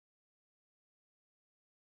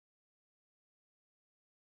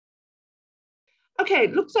Okay,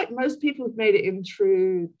 it looks like most people have made it in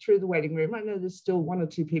through the waiting room. I know there's still one or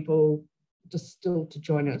two people just still to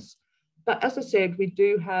join us. But as I said, we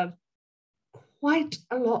do have quite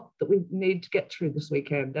a lot that we need to get through this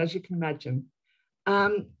weekend, as you can imagine.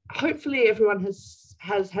 Hopefully everyone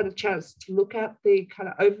has had a chance to look at the kind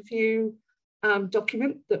of overview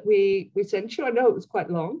document that we sent you. I know it was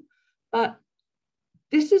quite long, but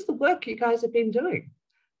this is the work you guys have been doing.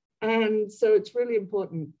 And so it's really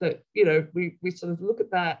important that, you know, we sort of look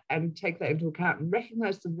at that and take that into account and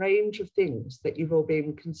recognize the range of things that you've all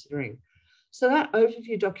been considering. So that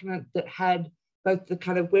overview document that had both the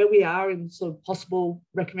kind of where we are in sort of possible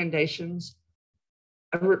recommendations,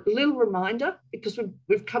 a little reminder, because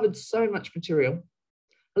we've covered so much material,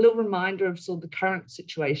 a little reminder of sort of the current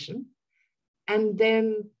situation, and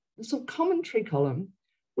then the sort of commentary column,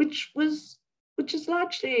 which is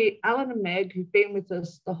largely Alan and Meg, who've been with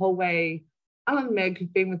us the whole way,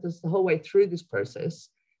 through this process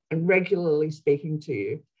and regularly speaking to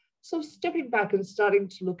you. So stepping back and starting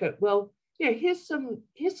to look at, well, you know, here's some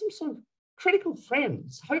sort of critical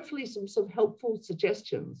friends, hopefully some sort of helpful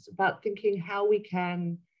suggestions about thinking how we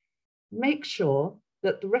can make sure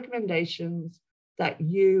that the recommendations that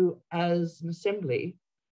you as an assembly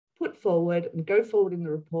put forward and go forward in the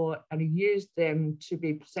report and use them to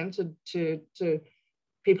be presented to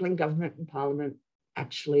people in government and parliament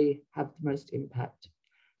actually have the most impact.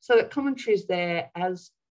 So that commentary is there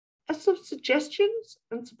as sort of suggestions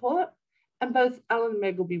and support. And both Alan and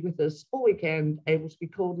Meg will be with us all weekend, able to be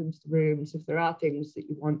called into the rooms if there are things that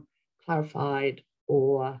you want clarified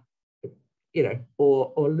or, you know,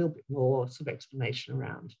 or a little bit more sort of explanation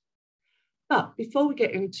around. But before we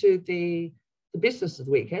get into the business of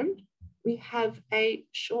the weekend, we have a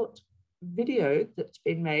short video that's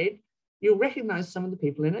been made. You'll recognize some of the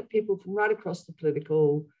people in it, people from right across the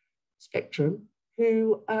political spectrum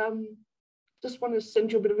who just want to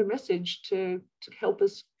send you a bit of a message to help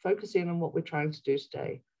us focus in on what we're trying to do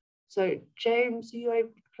today. So James, are you able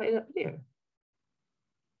to play that video?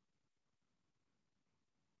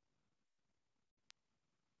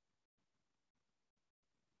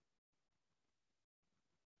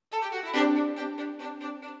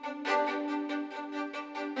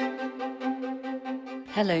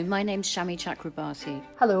 Hello, my name's Shami Chakrabarti.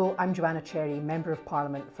 Hello, I'm Joanna Cherry, Member of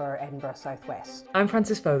Parliament for Edinburgh South West. I'm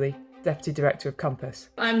Frances Foley, Deputy Director of Compass.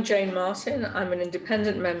 I'm Jane Martin. I'm an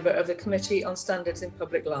independent member of the Committee on Standards in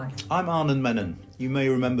Public Life. I'm Arnon Menon. You may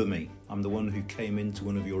remember me. I'm the one who came into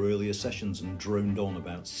one of your earlier sessions and droned on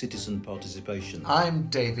about citizen participation. I'm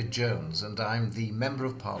David Jones and I'm the Member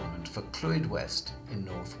of Parliament for Clwyd West in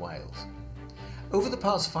North Wales. Over the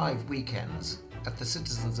past 5 weekends at the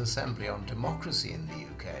Citizens' Assembly on Democracy in the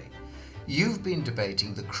UK, you've been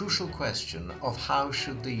debating the crucial question of how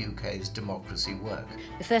should the UK's democracy work.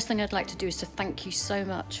 The first thing I'd like to do is to thank you so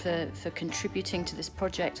much for contributing to this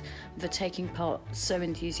project, for taking part so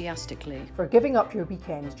enthusiastically. For giving up your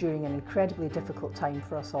weekends during an incredibly difficult time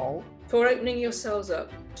for us all. For opening yourselves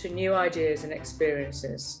up to new ideas and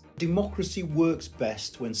experiences. Democracy works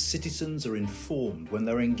best when citizens are informed, when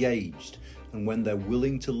they're engaged, and when they're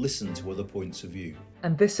willing to listen to other points of view.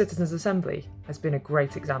 And this Citizens' Assembly has been a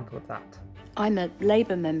great example of that. I'm a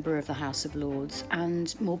Labour member of the House of Lords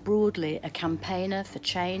and more broadly a campaigner for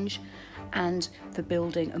change and for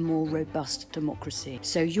building a more robust democracy.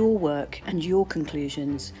 So your work and your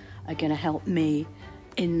conclusions are going to help me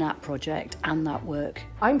in that project and that work.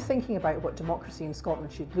 I'm thinking about what democracy in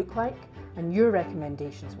Scotland should look like, and your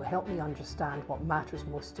recommendations will help me understand what matters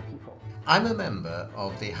most to people. I'm a member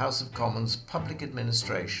of the House of Commons Public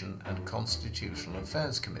Administration and Constitutional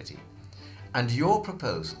Affairs Committee, and your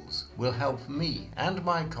proposals will help me and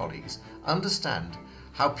my colleagues understand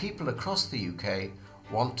how people across the UK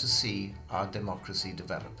want to see our democracy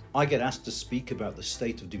develop. I get asked to speak about the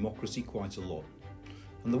state of democracy quite a lot.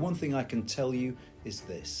 And the one thing I can tell you is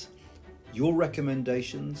this: your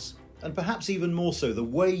recommendations, and perhaps even more so, the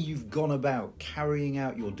way you've gone about carrying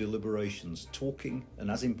out your deliberations, talking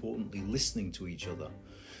and, as importantly, listening to each other,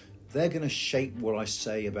 they're going to shape what I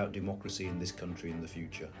say about democracy in this country in the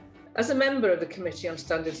future. As a member of the Committee on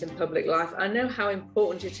Standards in Public Life, I know how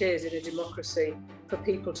important it is in a democracy for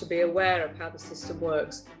people to be aware of how the system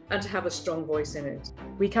works and to have a strong voice in it.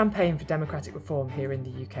 We campaign for democratic reform here in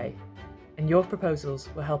the UK, and your proposals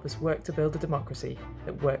will help us work to build a democracy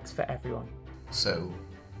that works for everyone. So,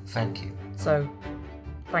 thank you. So,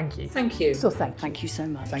 thank you. Thank you. So thank you. Thank you so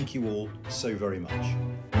much. Thank you all so very much.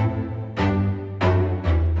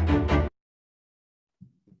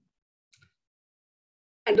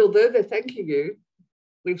 And although they're thanking you,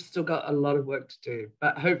 we've still got a lot of work to do,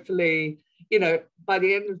 but hopefully, you know, by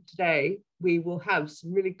the end of today, we will have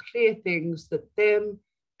some really clear things that them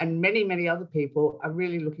and many, many other people are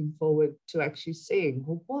really looking forward to actually seeing.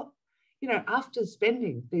 Well, what, you know, after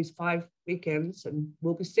spending these 5 weekends, and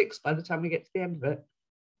we'll be 6 by the time we get to the end of it,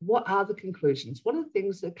 what are the conclusions? What are the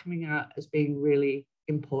things that are coming out as being really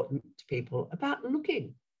important to people about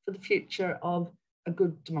looking for the future of a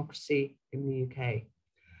good democracy in the UK?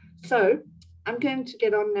 So I'm going to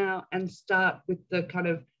get on now and start with the kind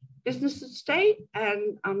of business of state,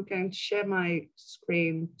 and I'm going to share my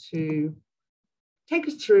screen to take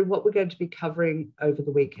us through what we're going to be covering over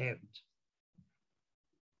the weekend.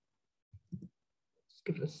 Just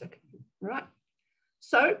give it a second. Right.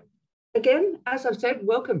 So again, as I've said,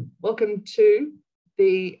 welcome to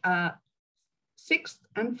the 6th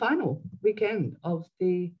and final weekend of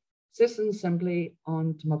the Citizens' Assembly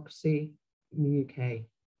on Democracy in the UK.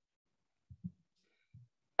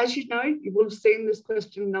 As you know, you will have seen this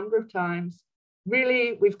question a number of times.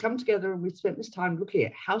 Really, we've come together and we've spent this time looking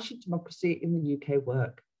at how should democracy in the UK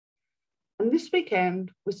work. And this weekend,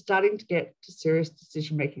 we're starting to get to serious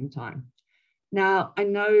decision-making time. Now, I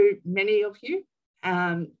know many of you,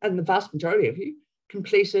 and the vast majority of you,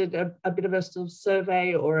 completed a bit of a sort of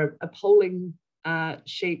survey or a polling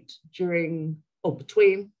sheet during or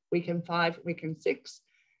between weekend 5 and weekend 6.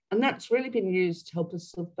 And that's really been used to help us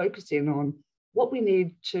sort of focus in on what we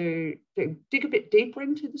need to dig a bit deeper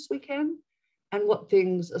into this weekend and what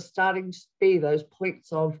things are starting to be those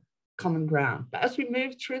points of common ground. But as we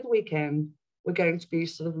move through the weekend, we're going to be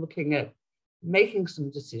sort of looking at making some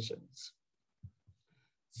decisions.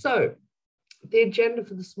 So the agenda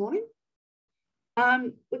for this morning,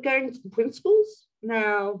 we're going to the principles.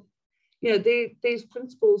 Now, you know, these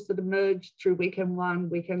principles that emerged through weekend 1,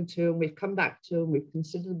 weekend 2, and we've come back to and we've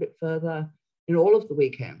considered a bit further in all of the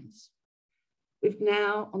weekends. We've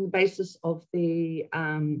now, on the basis of the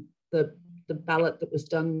ballot that was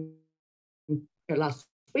done last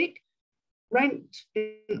week, ranked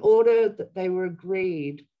in order that they were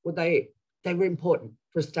agreed, or they were important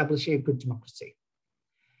for establishing a good democracy.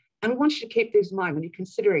 And we want you to keep these in mind when you're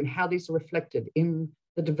considering how these are reflected in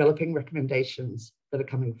the developing recommendations that are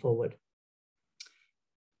coming forward.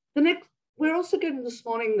 We're also going to this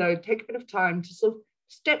morning, though, take a bit of time to sort of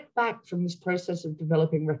step back from this process of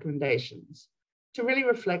developing recommendations to really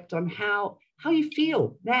reflect on how you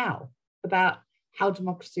feel now about how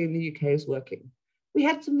democracy in the UK is working. We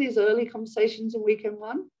had some of these early conversations in weekend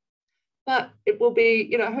 1, but it will be,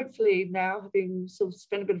 you know, hopefully now, having sort of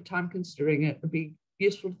spent a bit of time considering it, it'll be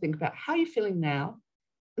useful to think about how you're feeling now.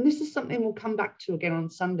 And this is something we'll come back to again on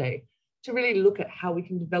Sunday to really look at how we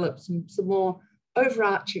can develop some more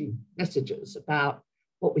overarching messages about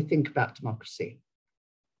what we think about democracy.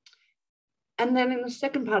 And then in the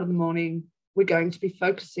second part of the morning, we're going to be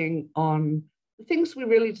focusing on the things we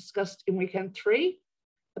really discussed in weekend 3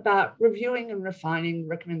 about reviewing and refining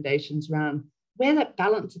recommendations around where that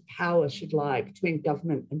balance of power should lie between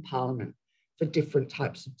government and parliament for different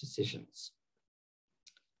types of decisions.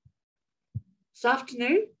 This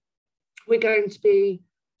afternoon, we're going to be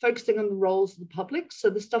focusing on the roles of the public. So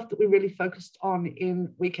the stuff that we really focused on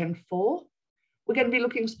in weekend 4, we're going to be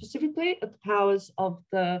looking specifically at the powers of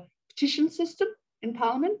the petition system in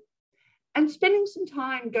Parliament and spending some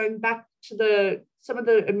time going back to some of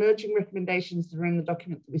the emerging recommendations that are in the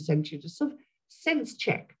document that we sent you to sort of sense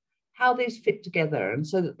check how these fit together and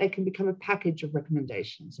so that they can become a package of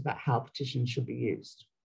recommendations about how petitions should be used.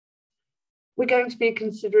 We're going to be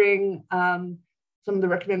considering some of the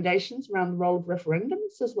recommendations around the role of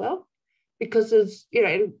referendums as well, because as you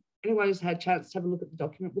know, anyone who's had a chance to have a look at the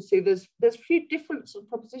document will see there's a few different sort of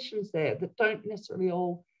propositions there that don't necessarily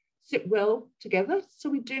all sit well together.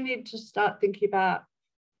 So we do need to start thinking about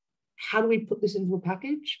how do we put this into a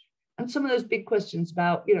package, and some of those big questions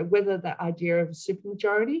about, you know, whether that idea of a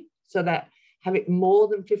supermajority, so that having more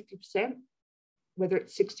than 50%, whether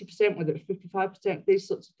it's 60%, whether it's 55%, these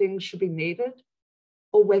sorts of things should be needed,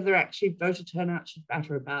 or whether actually voter turnout should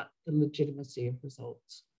matter about the legitimacy of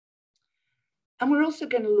results. And we're also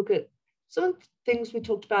going to look at some of the things we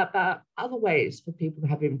talked about other ways for people to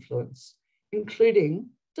have influence, including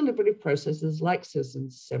deliberative processes like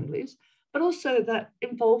citizens' assemblies, but also that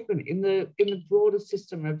involvement in the broader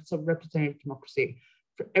system of sort of representative democracy,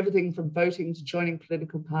 for everything from voting to joining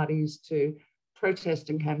political parties to protest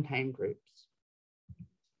and campaign groups.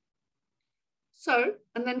 So,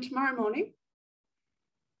 and then tomorrow morning,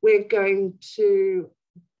 we're going to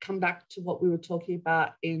come back to what we were talking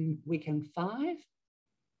about in weekend 5,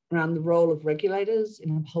 around the role of regulators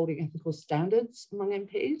in upholding ethical standards among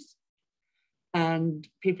MPs. And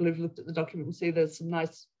people who've looked at the document will see there's some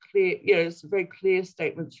nice clear, some very clear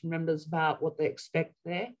statements from members about what they expect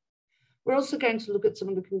there. We're also going to look at some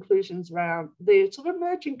of the conclusions around the sort of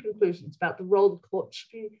emerging conclusions about the role the court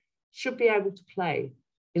should be able to play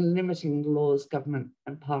in limiting the laws government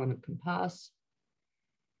and parliament can pass.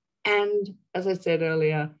 And as I said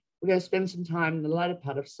earlier, we're going to spend some time in the latter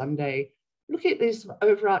part of Sunday looking at these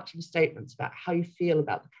overarching statements about how you feel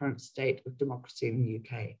about the current state of democracy in the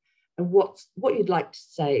UK and what you'd like to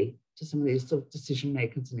say to some of these sort of decision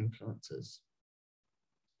makers and influencers.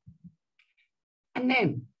 And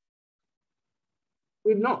then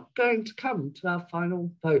we're not going to come to our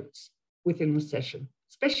final votes within the session,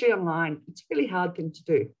 especially online. It's a really hard thing to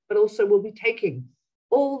do, but also we'll be taking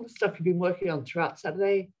all the stuff you've been working on throughout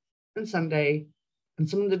Saturday and Sunday and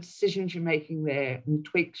some of the decisions you're making there and the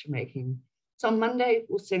tweaks you're making. So on Monday,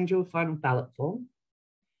 we'll send you a final ballot form.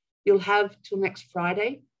 You'll have till next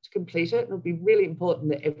Friday to complete it. It'll be really important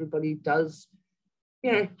that everybody does,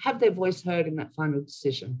 have their voice heard in that final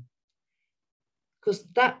decision, because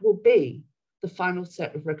that will be the final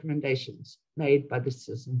set of recommendations made by the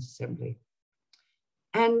Citizens' Assembly.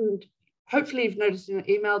 And hopefully you've noticed in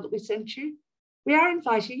the email that we sent you, we are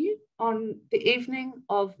inviting you on the evening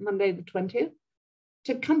of Monday the 20th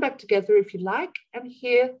to come back together if you like and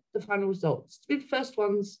hear the final results, to be the first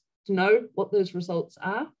ones to know what those results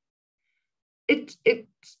are. It's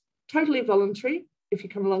totally voluntary if you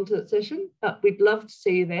come along to that session, but we'd love to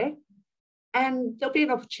see you there. And there'll be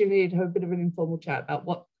an opportunity to have a bit of an informal chat about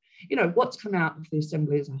what's come out of the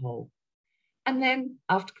Assembly as a whole. And then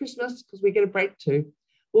after Christmas, because we get a break too,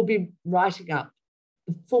 we'll be writing up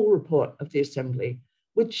the full report of the Assembly,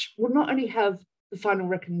 which will not only have the final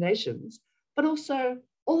recommendations, but also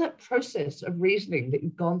all that process of reasoning that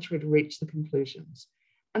you've gone through to reach the conclusions.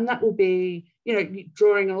 And that will be,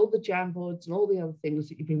 drawing on all the Jamboards and all the other things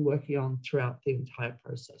that you've been working on throughout the entire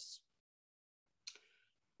process.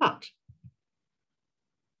 But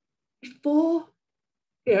before,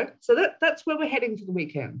 so that's where we're heading for the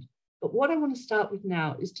weekend. But what I want to start with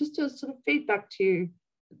now is just to sort of feedback to you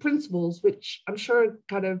the principles, which I'm sure are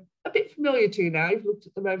kind of a bit familiar to you now. You've looked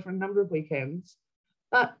at them over a number of weekends,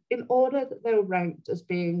 but in order that they were ranked as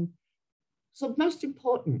being sort of most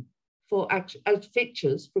important as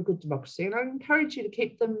features for good democracy. And I encourage you to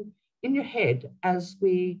keep them in your head as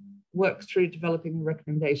we work through developing the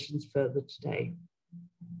recommendations further today.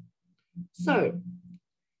 So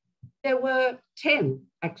there were 10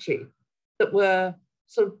 actually that were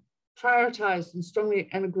sort of prioritised and strongly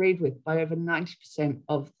and agreed with by over 90%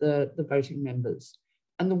 of the voting members.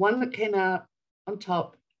 And the one that came out on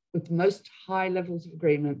top with the most high levels of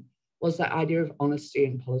agreement was that idea of honesty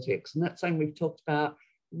in politics. And that's something we've talked about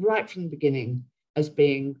right from the beginning as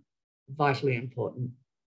being vitally important.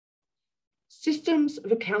 Systems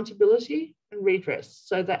of accountability and redress,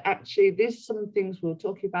 so that actually there's some things we were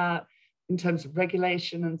talking about in terms of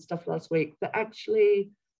regulation and stuff last week, that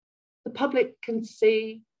actually the public can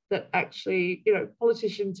see that actually,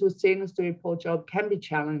 politicians who are seen as doing a poor job can be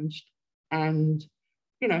challenged and,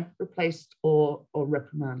 replaced or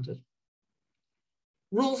reprimanded.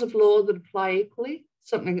 Rules of law that apply equally,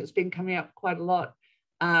 something that's been coming up quite a lot,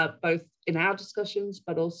 both in our discussions,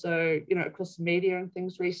 but also, across the media and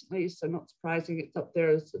things recently. So not surprising, it's up there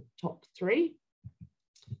as the top 3.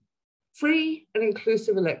 Free and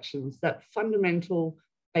inclusive elections, that fundamental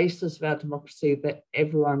basis of our democracy, that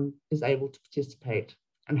everyone is able to participate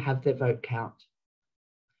and have their vote count.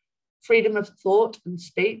 Freedom of thought and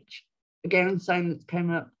speech, again, something that's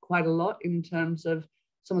came up quite a lot in terms of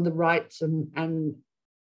some of the rights and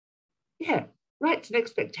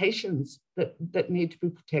expectations that need to be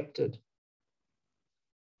protected.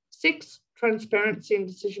 6, transparency in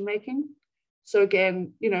decision making. So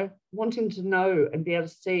again, wanting to know and be able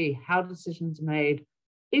to see how decisions are made,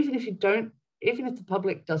 even if the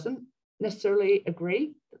public doesn't necessarily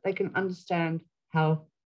agree, that they can understand how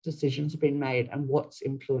decisions have been made and what's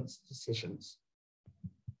influenced decisions.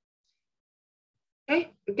 Okay,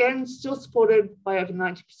 again, still supported by over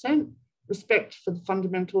 90%. Respect for the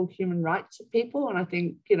fundamental human rights of people. And I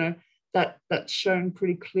think, that's shown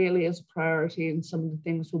pretty clearly as a priority in some of the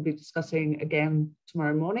things we'll be discussing again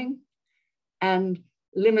tomorrow morning. And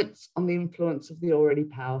limits on the influence of the already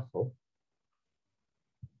powerful.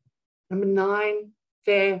 Number 9,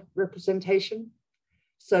 fair representation.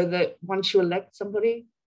 So that once you elect somebody,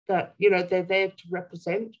 that, they're there to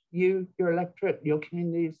represent you, your electorate, your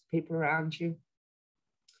communities, people around you.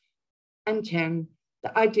 And 10,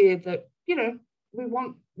 the idea that, we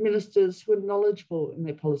want ministers who are knowledgeable in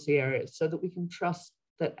their policy areas so that we can trust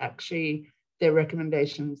that actually their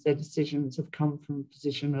recommendations, their decisions have come from a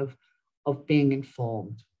position of being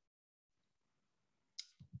informed.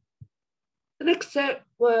 The next set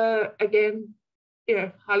were, again,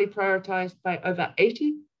 highly prioritised by over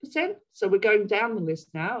 80%. So we're going down the list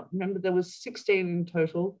now. Remember, there was 16 in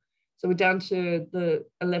total. So we're down to the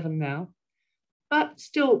 11 now. But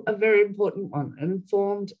still a very important one, an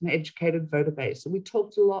informed and educated voter base. So we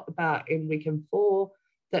talked a lot about in weekend 4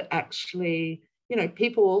 that actually,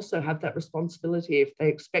 people also have that responsibility if they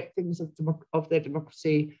expect things of their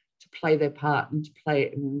democracy to play their part and to play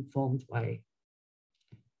it in an informed way.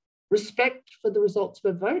 Respect for the results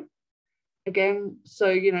of a vote. Again, so,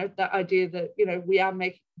 that idea that, we are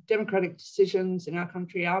making democratic decisions in our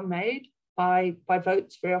country are made by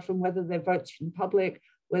votes very often, whether they're votes from the public,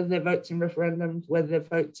 whether they're votes in referendums, whether they're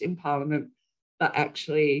votes in parliament, but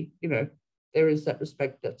actually, there is that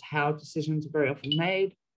respect. That's how decisions are very often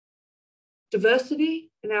made.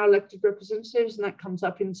 Diversity in our elected representatives, and that comes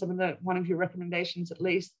up in one of your recommendations at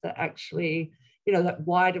least, that actually, that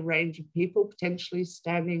wider range of people potentially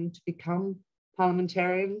standing to become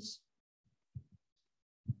parliamentarians.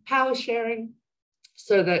 Power sharing,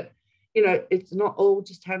 so that, it's not all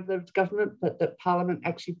just handed over to government, but that Parliament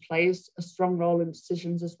actually plays a strong role in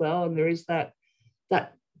decisions as well. And there is that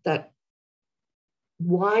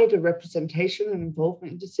wider representation and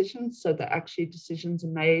involvement in decisions, so that actually decisions are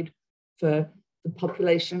made for the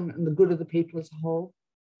population and the good of the people as a whole.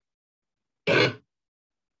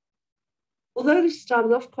 Although this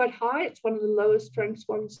started off quite high, it's one of the lowest ranked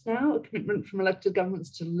ones now, a commitment from elected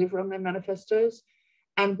governments to deliver on their manifestos.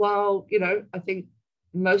 And while, I think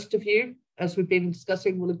most of you, as we've been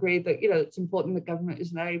discussing, will agree that, it's important that government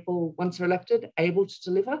is able, once they're elected, able to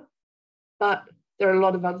deliver. But there are a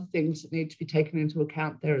lot of other things that need to be taken into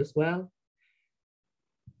account there as well.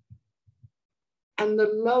 And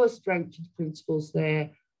the lowest ranked of the principles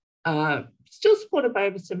there, still supported by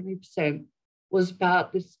over 70%, was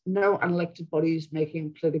about this no unelected bodies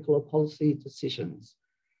making political or policy decisions.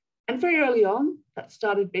 And very early on, that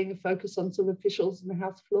started being a focus on some officials in the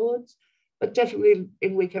House of Lords, but definitely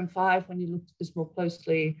in weekend 5, when you looked at this more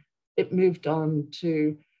closely, it moved on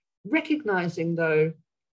to recognising, though,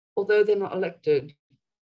 although they're not elected,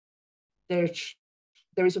 there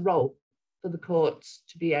is a role for the courts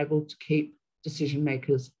to be able to keep decision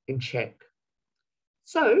makers in check.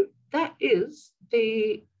 So that is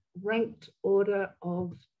the ranked order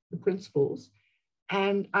of the principles.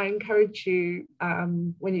 And I encourage you,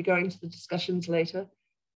 when you go into the discussions later,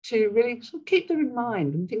 to really sort of keep them in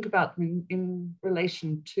mind and think about them in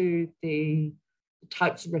relation to the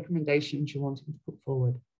types of recommendations you're wanting to put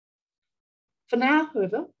forward. For now,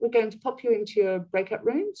 however, we're going to pop you into your breakout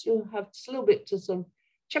rooms. You'll have just a little bit to sort of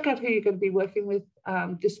check out who you're going to be working with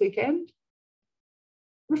this weekend.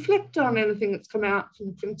 Reflect on anything that's come out from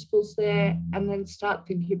the principles there, and then start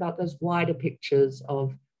thinking about those wider pictures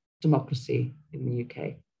of democracy in the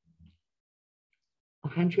UK.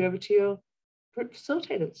 I'll hand you over to your group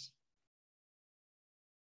facilitators.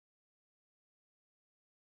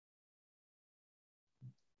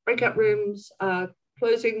 Breakout rooms are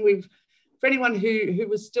closing. For anyone who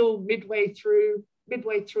was still midway through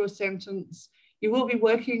a sentence, you will be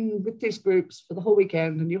working with these groups for the whole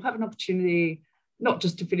weekend, and you'll have an opportunity not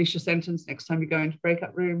just to finish your sentence next time you go into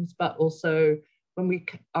breakout rooms, but also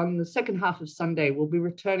on the second half of Sunday, we'll be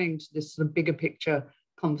returning to this sort of bigger picture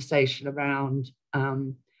conversation around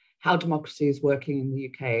how democracy is working in the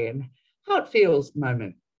UK and how it feels at the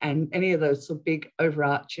moment, and any of those sort of big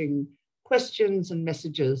overarching questions and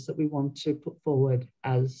messages that we want to put forward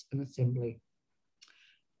as an assembly.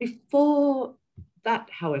 Before that,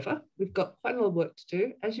 however, we've got quite a lot of work to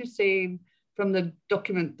do. As you've seen from the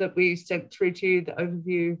document that we sent through to you, the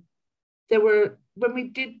overview, when we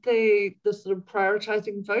did the sort of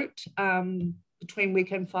prioritising vote between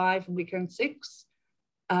weekend 5 and weekend 6,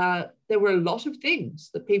 there were a lot of things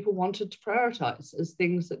that people wanted to prioritise as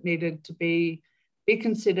things that needed to be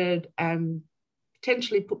considered and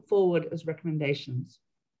potentially put forward as recommendations.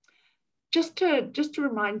 Just to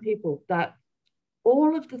remind people that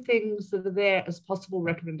all of the things that are there as possible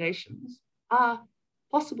recommendations are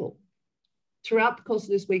possible. Throughout the course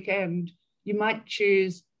of this weekend, you might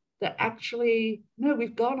choose that actually, no,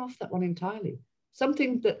 we've gone off that one entirely.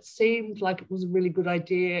 Something that seemed like it was a really good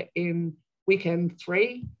idea in weekend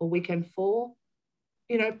 3 or weekend 4,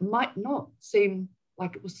 might not seem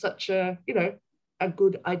like it was such a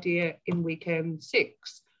good idea in weekend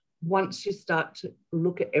 6, once you start to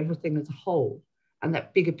look at everything as a whole and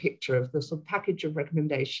that bigger picture of the sort of package of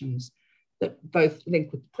recommendations that both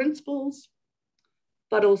link with principles,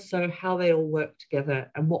 but also how they all work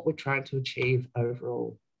together and what we're trying to achieve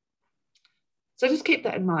overall. So just keep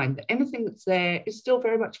that in mind, that anything that's there is still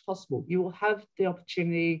very much possible. You will have the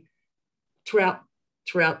opportunity throughout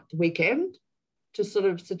the weekend to sort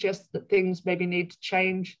of suggest that things maybe need to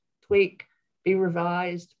change, tweak, be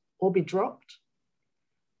revised, or be dropped.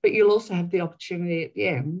 But you'll also have the opportunity at the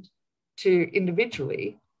end to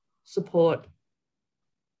individually support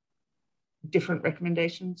different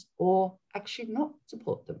recommendations or actually not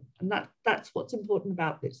support them. And that's what's important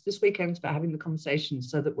about this. This weekend's about having the conversation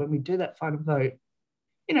so that when we do that final vote,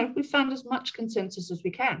 you know, we've found as much consensus as we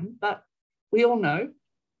can, but we all know,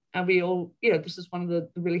 and we all, you know, this is one of the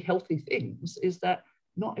really healthy things, is that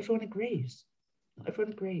not everyone agrees. Not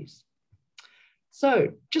everyone agrees.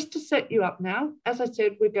 So just to set you up now, as I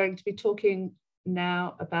said, we're going to be talking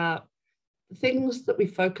now about the things that we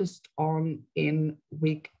focused on in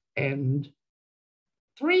weekend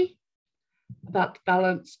 3, about the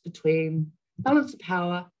balance of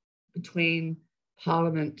power between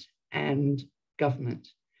Parliament and government.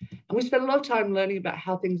 And we spent a lot of time learning about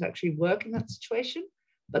how things actually work in that situation,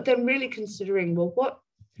 but then really considering, well,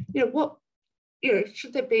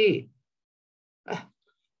 should there be,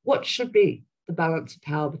 what should be the balance of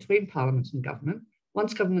power between Parliament and government?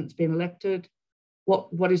 Once government's been elected,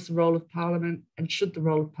 what is the role of Parliament, and should the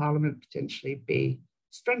role of Parliament potentially be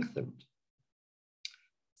strengthened?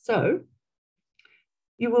 So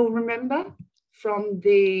you will remember from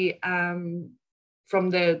the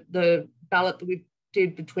ballot that we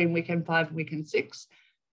did between weekend 5 and weekend 6,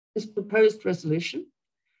 this proposed resolution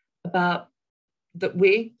about that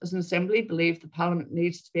we as an assembly believe the Parliament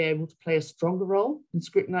needs to be able to play a stronger role in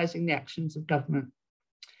scrutinising the actions of government.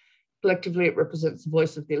 Collectively, it represents the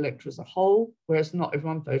voice of the electorate as a whole, whereas not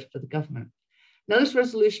everyone voted for the government. Now, this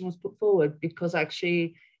resolution was put forward because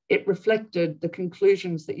actually it reflected the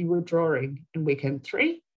conclusions that you were drawing in weekend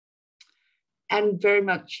 3. And very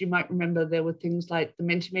much, you might remember, there were things like the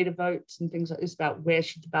Mentimeter votes and things like this about where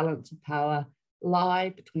should the balance of power lie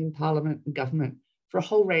between Parliament and government for a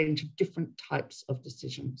whole range of different types of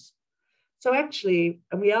decisions. So actually,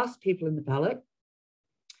 and we asked people in the ballot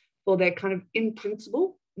for their kind of in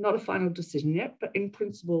principle, not a final decision yet, but in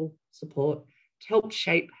principle support to help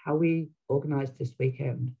shape how we organise this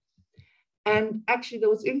weekend. And actually, there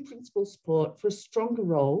was in principle support for a stronger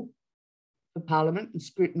role for Parliament and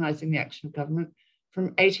scrutinising the action of government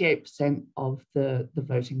from 88% of the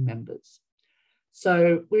voting members.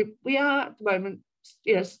 So we are at the moment,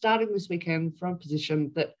 you know, starting this weekend from a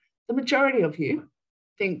position that the majority of you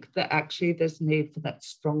think that actually there's need for that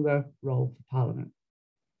stronger role for Parliament.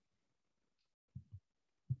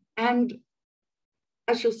 And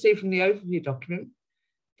as you'll see from the overview document,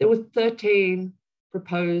 there were 13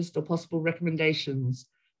 proposed or possible recommendations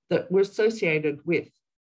that were associated with,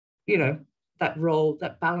 you know, that role,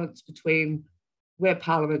 that balance between where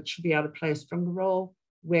Parliament should be able to play a stronger role,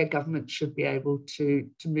 where government should be able to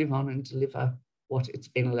move on and deliver what it's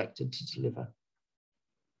been elected to deliver.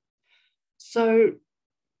 So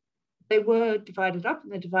they were divided up,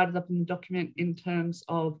 and they're divided up in the document in terms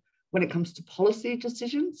of when it comes to policy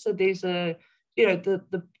decisions. So these are, you know,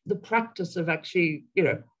 the practice of actually, you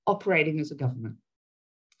know, operating as a government.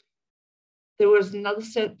 There was another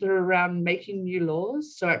set that are around making new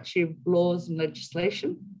laws, so actually laws and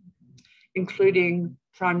legislation, including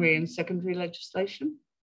primary and secondary legislation.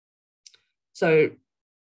 So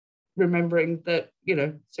remembering that, you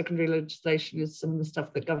know, secondary legislation is some of the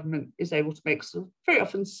stuff that government is able to make sort of very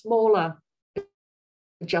often smaller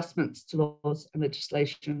adjustments to laws and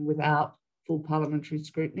legislation without full parliamentary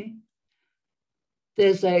scrutiny.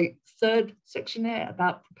 There's a third section there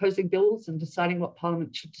about proposing bills and deciding what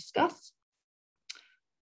Parliament should discuss.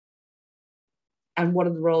 And what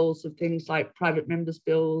are the roles of things like private members'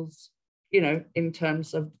 bills, you know, in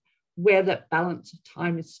terms of where that balance of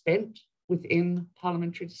time is spent within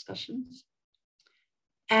parliamentary discussions.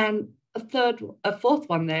 And a fourth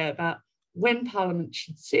one there about when Parliament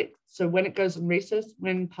should sit. So when it goes on recess,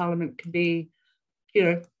 when Parliament can be, you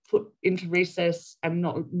know, put into recess and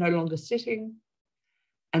no longer sitting,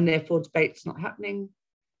 and therefore debate's not happening.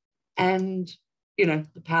 And, you know,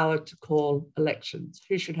 the power to call elections.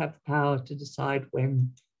 Who should have the power to decide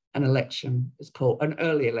when an election is called, an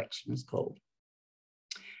early election is called?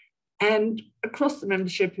 And across the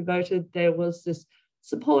membership who voted, there was this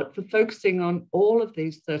support for focusing on all of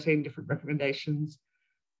these 13 different recommendations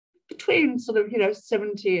between sort of, you know,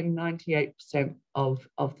 70 and 98% of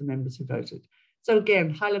the members who voted. So again,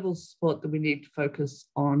 high level support that we need to focus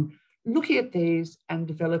on looking at these and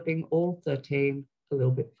developing all 13 a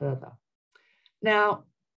little bit further. Now,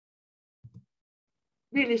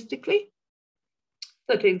 realistically,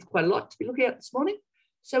 13 is quite a lot to be looking at this morning.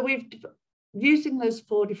 So we've, using those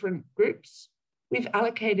 4 different groups, we've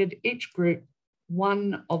allocated each group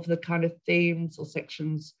one of the kind of themes or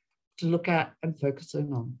sections to look at and focus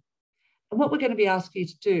in on. And what we're going to be asking you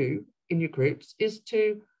to do in your groups is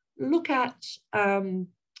to look at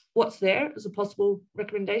what's there as a possible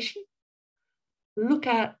recommendation. Look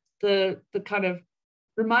at the kind of,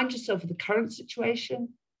 remind yourself of the current situation,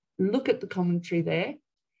 look at the commentary there.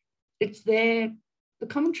 It's there, the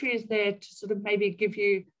commentary is there to sort of maybe give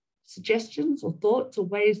you suggestions or thoughts or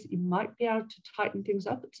ways that you might be able to tighten things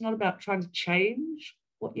up. It's not about trying to change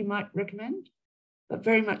what you might recommend, but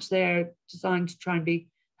very much there designed to try and be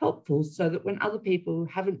helpful so that when other people who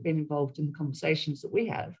haven't been involved in the conversations that we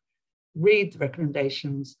have read the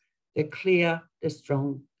recommendations, they're clear, they're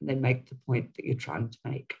strong, and they make the point that you're trying to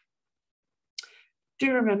make.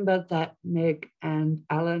 Do remember that Meg and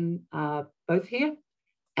Alan are both here.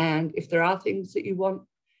 And if there are things that you want,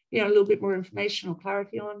 a little bit more information or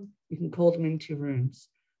clarity on, you can call them into your rooms.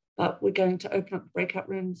 But we're going to open up the breakout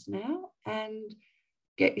rooms now and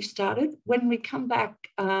get you started. When we come back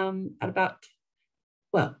at about,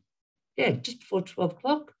 just before 12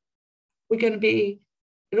 o'clock, it'll be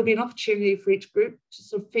an opportunity for each group to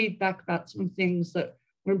sort of feedback about some things that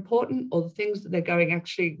were important or the things that they're going,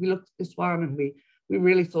 actually, we looked at this one and we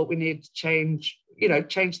really thought we needed to change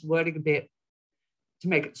the wording a bit to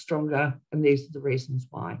make it stronger, and these are the reasons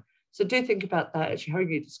why. So do think about that as you're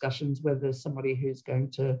having your discussions, whether there's somebody who's going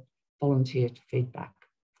to volunteer to feedback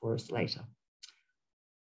for us later.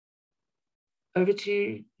 Over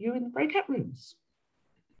to you in the breakout rooms.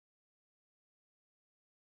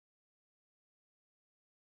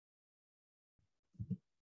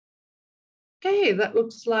 Okay, that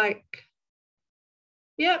looks like,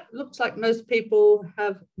 looks like most people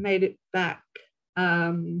have made it back,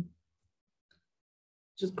 which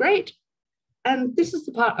is great. And this is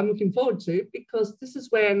the part I'm looking forward to, because this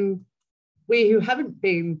is when we who haven't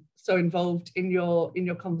been so involved in your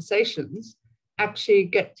conversations actually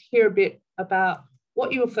get to hear a bit about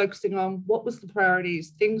what you were focusing on, what was the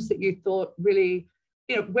priorities, things that you thought really,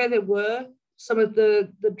 where there were some of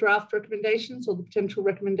the draft recommendations or the potential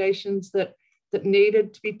recommendations that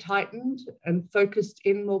needed to be tightened and focused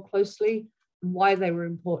in more closely, and why they were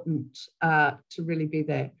important to really be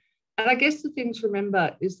there. And I guess the thing to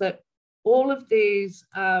remember is that all of these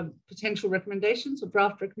potential recommendations or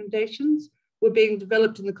draft recommendations were being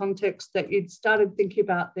developed in the context that you'd started thinking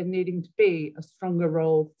about there needing to be a stronger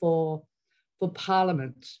role for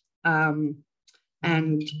Parliament and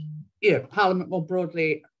Parliament more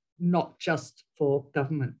broadly, not just for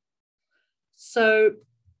government. So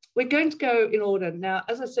we're going to go in order. Now,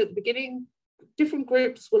 as I said at the beginning, different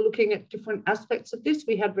groups were looking at different aspects of this.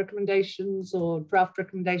 We had recommendations or draft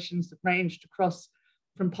recommendations that ranged across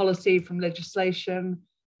from policy, from legislation,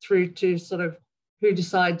 through to sort of who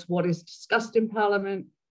decides what is discussed in Parliament,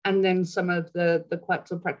 and then some of the quite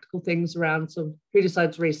so practical things around sort of who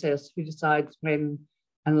decides recess, who decides when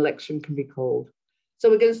an election can be called. So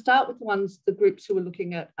we're going to start with the groups who are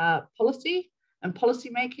looking at policy and policy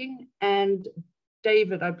making. And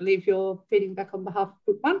David, I believe you're feeding back on behalf of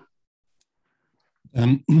Group 1.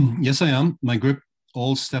 Yes, I am. My group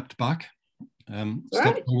all stepped back.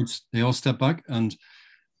 They all stepped back, and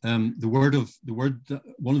one of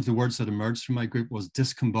the words that emerged from my group was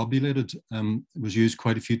discombobulated. It was used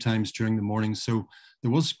quite a few times during the morning. So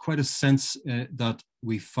there was quite a sense that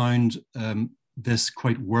we found this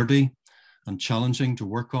quite wordy and challenging to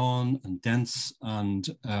work on and dense, and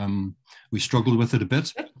we struggled with it a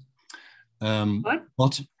bit.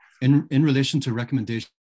 But in relation to recommendation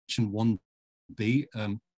 1B,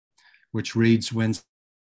 which reads, when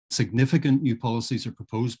significant new policies are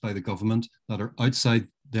proposed by the government that are outside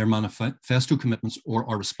their manifesto commitments or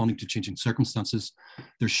are responding to changing circumstances,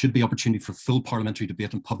 there should be opportunity for full parliamentary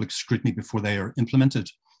debate and public scrutiny before they are implemented.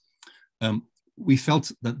 We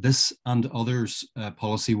felt that this and others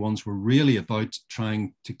policy ones were really about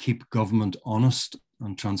trying to keep government honest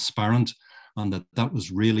and transparent, and that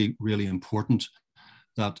was really, really important,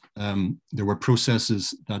 that there were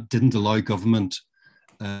processes that didn't allow government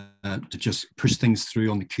to just push things through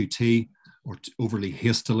on the QT or overly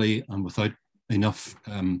hastily and without enough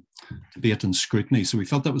debate and scrutiny. So we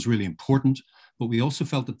felt that was really important, but we also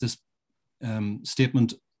felt that this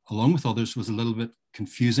statement, along with others, was a little bit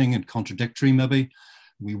confusing and contradictory maybe.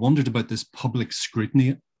 We wondered about this public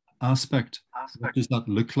scrutiny aspect. What does that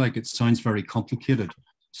look like? It sounds very complicated.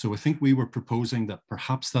 So I think we were proposing that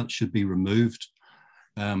perhaps that should be removed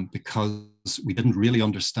because we didn't really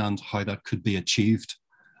understand how that could be achieved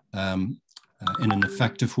in an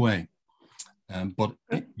effective way. But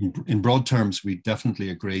in broad terms, we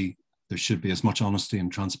definitely agree there should be as much honesty and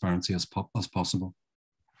transparency as possible.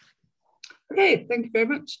 Okay, thank you very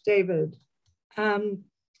much, David.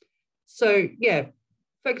 So yeah,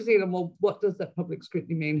 focusing on, well, what does that public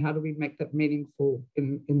scrutiny mean? How do we make that meaningful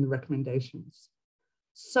in the recommendations?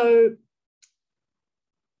 So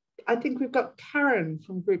I think we've got Karen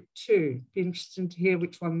from Group 2. Be interesting to hear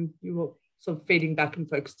which one you were sort of feeding back and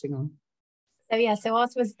focusing on. So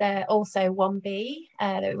ours was also 1B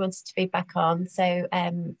that we wanted to feedback on. So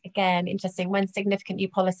again, interesting, when significant new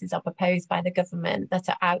policies are proposed by the government that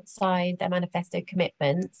are outside their manifesto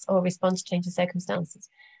commitments or respond to changing circumstances,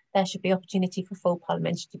 there should be opportunity for full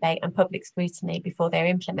parliamentary debate and public scrutiny before they're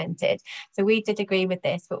implemented. So we did agree with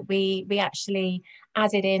this, but we actually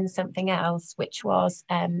added in something else, which was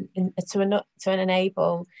to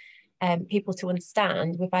enable people to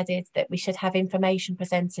understand, we've added that we should have information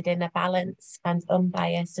presented in a balanced and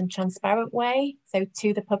unbiased and transparent way, so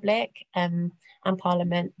to the public and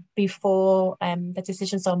Parliament before the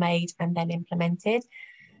decisions are made and then implemented.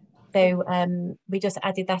 So we just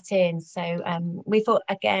added that in. So we thought,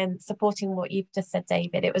 again, supporting what you've just said,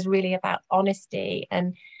 David, it was really about honesty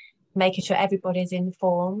and making sure everybody's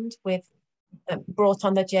informed, with brought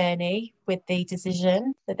on the journey with the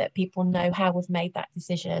decision, so that people know how we've made that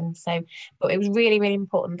decision. So, but it was really, really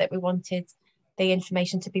important that we wanted the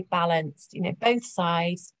information to be balanced, you know, both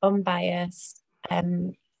sides, unbiased,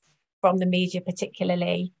 from the media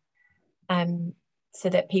particularly, so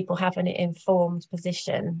that people have an informed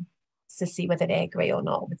position to see whether they agree or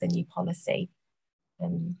not with the new policy.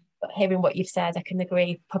 But hearing what you've said, I can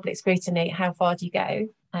agree, public scrutiny, how far do you go?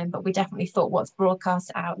 But we definitely thought what's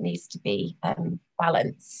broadcast out needs to be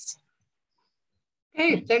balanced.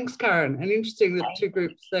 Okay, thanks, Karen. And interesting that two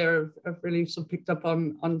groups there have really sort of picked up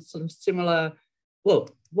on sort of similar, well,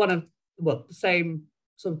 the same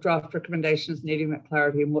sort of draft recommendations, needing that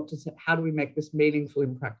clarity and how do we make this meaningful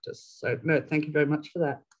in practice? So no, thank you very much for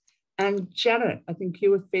that. And Janet, I think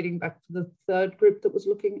you were feeding back for the third group that was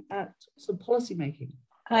looking at some policy making.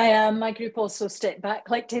 My group also stepped back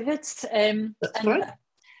like David's. That's fine.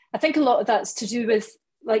 I think a lot of that's to do with,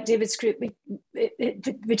 like David's group,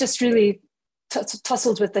 we just really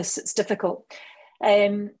tussled with this. It's difficult.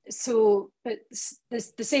 So, but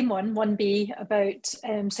the same 1B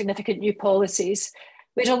about significant new policies,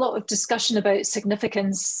 we had a lot of discussion about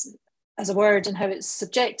significance as a word and how it's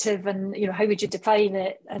subjective, and you know, how would you define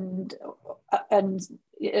it, and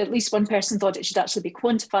at least one person thought it should actually be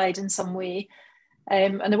quantified in some way.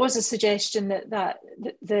 And there was a suggestion that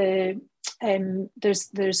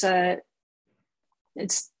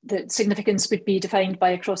significance would be defined by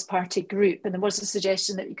a cross-party group, and there was a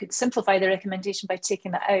suggestion that you could simplify the recommendation by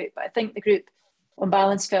taking that out. But I think the group, on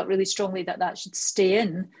balance, felt really strongly that that should stay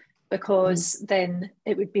in, because then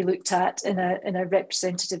it would be looked at in a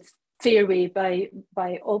representative, fair way by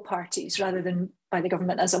all parties, rather than by the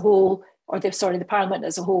government as a whole, or the Parliament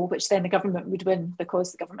as a whole, which then the government would win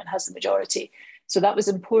because the government has the majority. So that was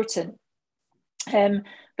important. But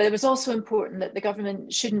it was also important that the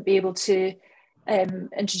government shouldn't be able to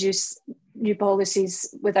introduce new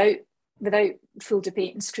policies without full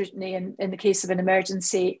debate and scrutiny. And in the case of an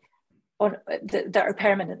emergency that are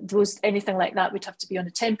permanent, anything like that would have to be on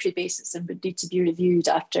a temporary basis and would need to be reviewed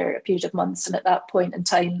after a period of months. And at that point in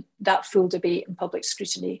time, that full debate and public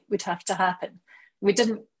scrutiny would have to happen. We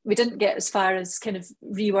didn't get as far as kind of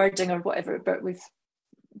rewording or whatever, but we've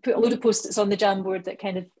put a load of post-its on the Jamboard that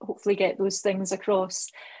kind of hopefully get those things across.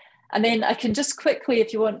 And then I can just quickly,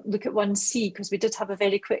 if you want, look at 1C, because we did have a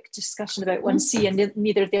very quick discussion about 1C, and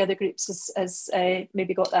neither of the other groups has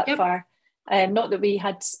maybe got that far. Not that we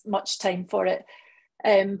had much time for it.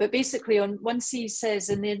 But basically on 1C says,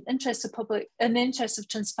 in the interest of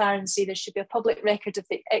transparency, there should be a public record of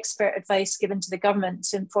the expert advice given to the government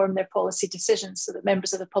to inform their policy decisions, so that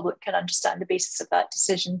members of the public can understand the basis of that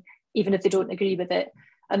decision, even if they don't agree with it.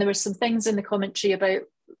 And there were some things in the commentary about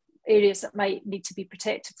areas that might need to be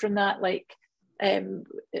protected from that, like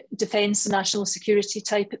defence and national security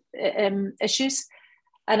type issues.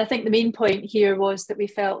 And I think the main point here was that we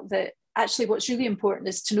felt that actually what's really important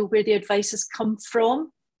is to know where the advice has come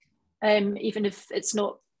from, even if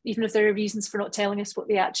there are reasons for not telling us what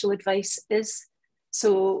the actual advice is.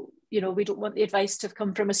 So, you know, we don't want the advice to have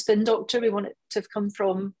come from a spin doctor. We want it to have come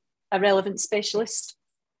from a relevant specialist.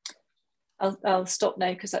 I'll stop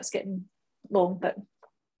now because that's getting long, but.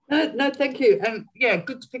 No, thank you. And yeah,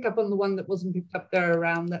 good to pick up on the one that wasn't picked up there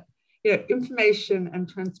around that, you know, information and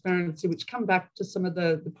transparency, which come back to some of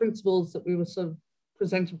the principles that we were sort of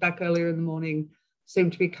presented back earlier in the morning, seem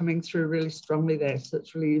to be coming through really strongly there. So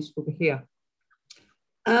it's really useful to hear.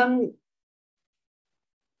 And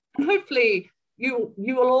hopefully you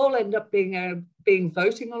will all end up being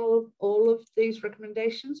voting on all of these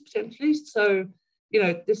recommendations potentially. So, you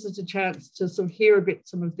know, this is a chance to sort of hear a bit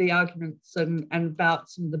some of the arguments and about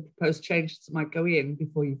some of the proposed changes that might go in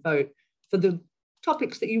before you vote for the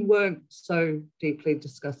topics that you weren't so deeply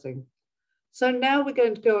discussing. So now we're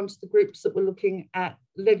going to go on to the groups that we're looking at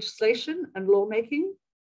legislation and lawmaking.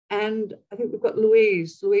 And I think we've got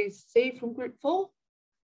Louise C from Group 4.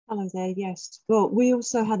 Hello there, yes. Well, we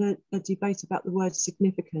also had a debate about the word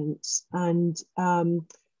significance and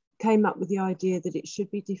came up with the idea that it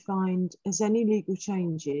should be defined as any legal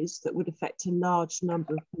changes that would affect a large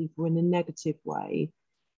number of people in a negative way.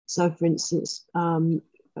 So, for instance,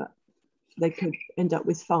 they could end up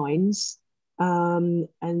with fines, and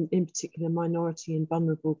in particular minority and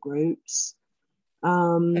vulnerable groups.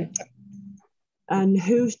 And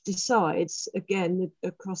who decides, again,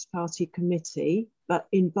 a cross-party committee, but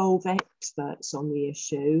involve experts on the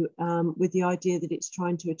issue with the idea that it's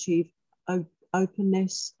trying to achieve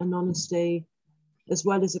openness and honesty, as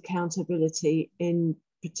well as accountability in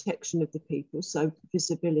protection of the people, so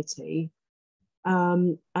visibility.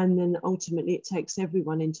 And then ultimately it takes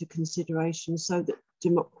everyone into consideration so that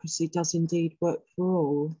democracy does indeed work for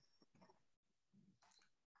all.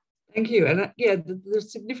 Thank you. And yeah, the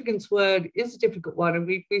significance word is a difficult one, and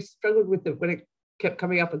we struggled with it when it kept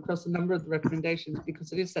coming up across a number of the recommendations,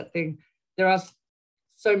 because it is that thing. There are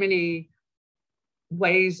so many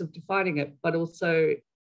ways of defining it, but also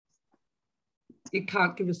you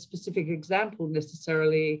can't give a specific example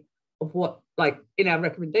necessarily of what, like in our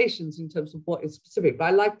recommendations in terms of what is specific. But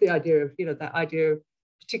I like the idea of, that idea of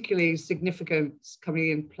particularly significance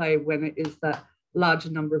coming in play when it is that larger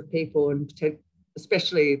number of people, and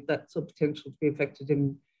especially that sort of potential to be affected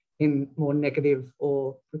in more negative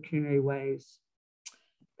or pecuniary ways.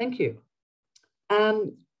 Thank you.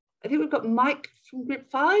 I think we've got Mike from Group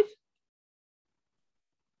 5.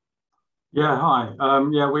 Yeah, hi.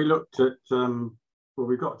 Yeah, we looked at, well,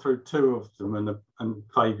 we got through 2 of them, and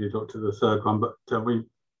Faye looked at the 3rd one, but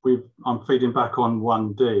I'm feeding back on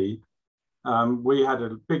 1D. We had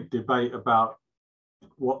a big debate about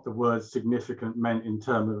what the word significant meant in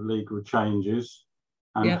terms of legal changes,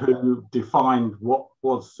 and who defined what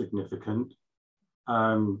was significant.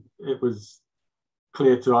 It was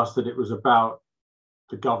clear to us that it was about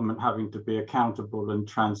the government having to be accountable and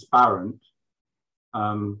transparent.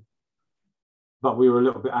 But we were a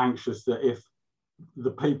little bit anxious that if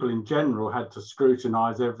the people in general had to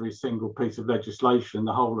scrutinise every single piece of legislation,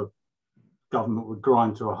 the whole of government would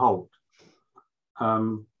grind to a halt.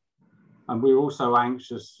 And we were also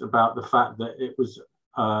anxious about the fact that it was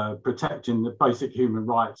protecting the basic human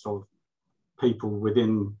rights of people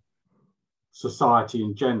within society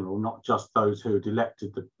in general, not just those who had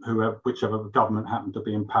elected whichever government happened to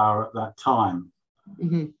be in power at that time.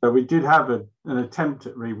 Mm-hmm. So we did have an attempt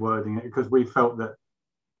at rewording it, because we felt that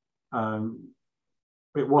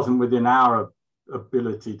it wasn't within our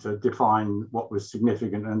ability to define what was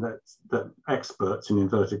significant, and that experts, in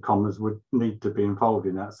inverted commas, would need to be involved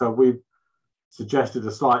in that. So we suggested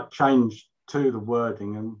a slight change to the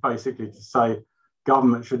wording, and basically to say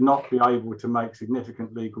government should not be able to make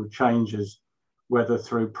significant legal changes, whether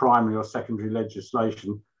through primary or secondary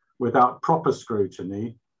legislation, without proper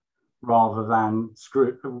scrutiny, rather than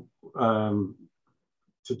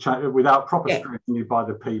without proper scrutiny by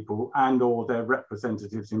the people and or their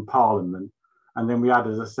representatives in Parliament. And then we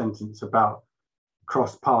added a sentence about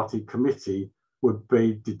cross-party committee would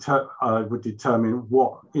determine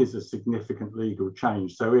what is a significant legal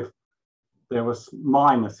change. So if there was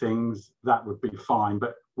minor things, that would be fine.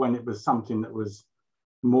 But when it was something that was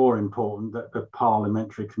more important, that the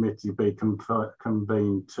parliamentary committee be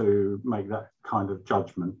convened to make that kind of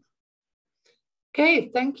judgment. Okay,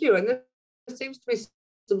 thank you. And there seems to be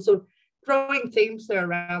some sort of growing themes there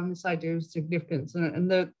around this idea of significance,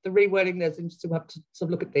 and the rewording there's interesting. We'll have to sort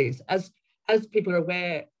of look at these as people are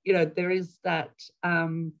aware. There is that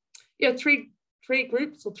three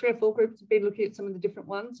groups or 3 or 4 groups have been looking at some of the different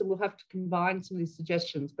ones, and we'll have to combine some of these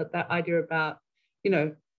suggestions. But that idea about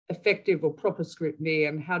effective or proper scrutiny,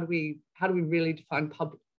 and how do we really define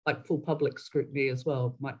full public scrutiny as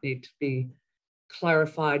well, might need to be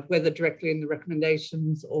clarified, whether directly in the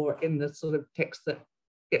recommendations or in the sort of text that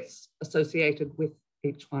gets associated with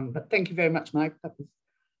each one. But thank you very much, Mike. That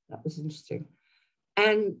was interesting.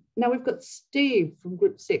 And now we've got Steve from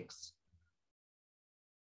Group 6.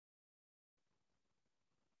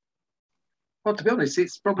 Well, to be honest,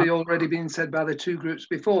 it's probably already been said by the 2 groups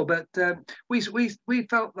before, but we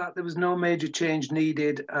felt that there was no major change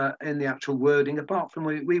needed in the actual wording, apart from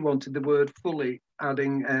we wanted the word fully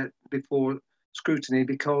adding before scrutiny,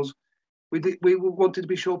 because we wanted to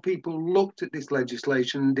be sure people looked at this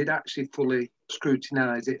legislation and did actually fully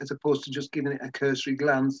scrutinise it, as opposed to just giving it a cursory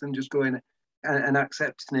glance and just going and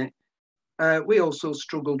accepting it. We also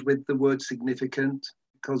struggled with the word significant,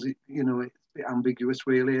 because it's a bit ambiguous,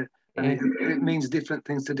 really. And it means different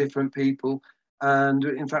things to different people. And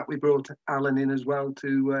in fact, we brought Alan in as well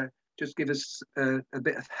to just give us a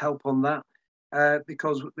bit of help on that.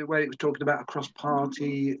 Because the way it was talking about a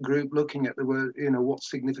cross-party group looking at the word, what's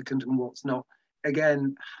significant and what's not.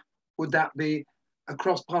 Again, would that be a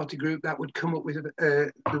cross-party group that would come up with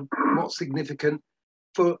what's significant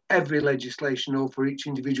for every legislation or for each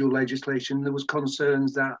individual legislation? There was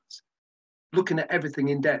concerns that looking at everything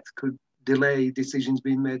in depth could delay decisions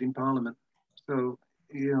being made in Parliament. So,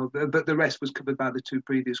 but the rest was covered by the two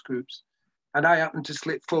previous groups. And I happened to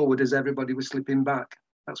slip forward as everybody was slipping back.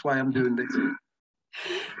 That's why I'm doing this.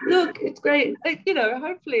 Look, it's great.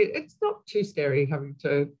 Hopefully it's not too scary having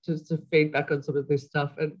to feedback on some of this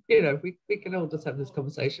stuff. And, we can all just have this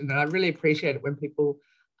conversation. And I really appreciate it when people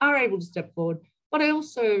are able to step forward. But I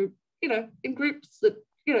also, in groups that,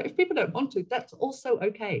 if people don't want to, that's also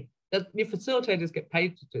okay. Your facilitators get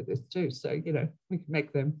paid to do this too. So, we can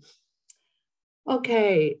make them.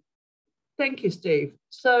 Okay. Thank you, Steve.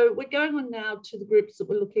 So we're going on now to the groups that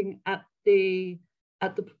we're looking at the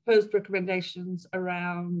proposed recommendations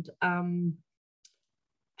around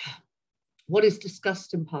what is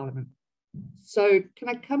discussed in Parliament. So can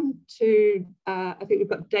I come to, I think we've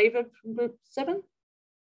got David from Group 7.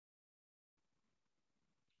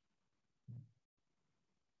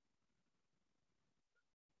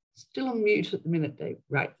 Still on mute at the minute, Dave.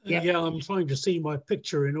 Right. Yep. Yeah, I'm trying to see my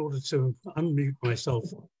picture in order to unmute myself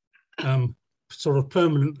sort of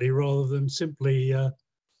permanently rather than simply,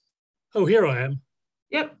 oh, here I am.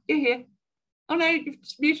 Yep, you're here. Oh no, you've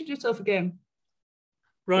muted yourself again.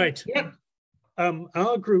 Right. Yep.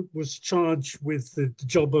 Our group was charged with the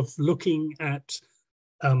job of looking at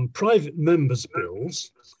private members'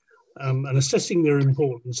 bills and assessing their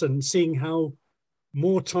importance and seeing how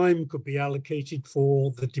more time could be allocated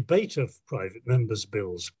for the debate of private members'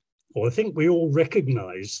 bills. Well, I think we all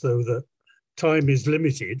recognise, though, that time is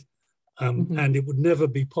limited and it would never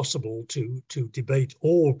be possible to debate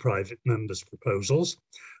all private members' proposals.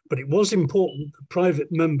 But it was important that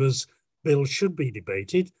private members' bills should be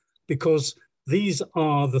debated because these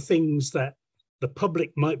are the things that the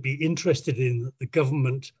public might be interested in that the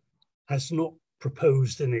government has not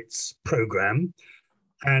proposed in its programme.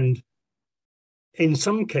 And in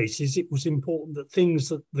some cases, it was important that things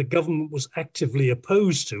that the government was actively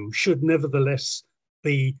opposed to should nevertheless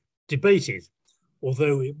be debated,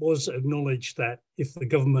 although it was acknowledged that if the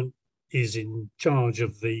government is in charge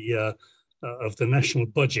of the national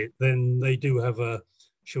budget, then they do have a,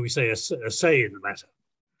 shall we say, a say in the matter.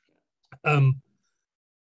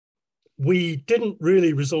 We didn't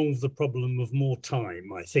really resolve the problem of more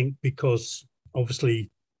time, I think, because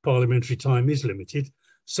obviously parliamentary time is limited.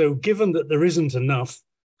 So given that there isn't enough,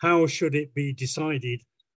 how should it be decided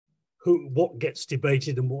what gets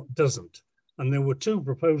debated and what doesn't? And there were two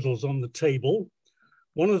proposals on the table.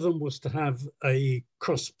 One of them was to have a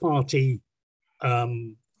cross-party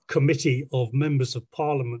committee of members of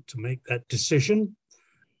parliament to make that decision.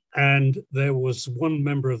 And there was one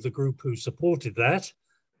member of the group who supported that,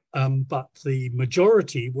 but the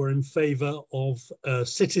majority were in favour of a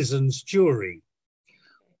citizens' jury.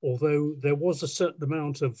 Although there was a certain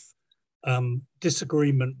amount of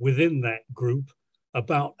disagreement within that group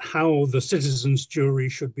about how the citizens' jury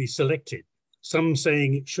should be selected. Some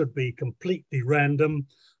saying it should be completely random,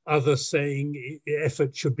 others saying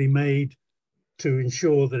effort should be made to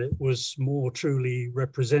ensure that it was more truly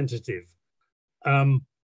representative. A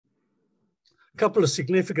couple of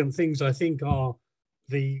significant things, I think, are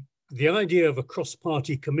the idea of a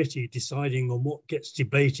cross-party committee deciding on what gets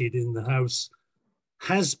debated in the House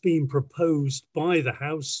has been proposed by the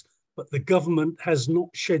House, but the government has not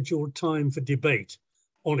scheduled time for debate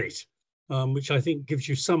on it, which I think gives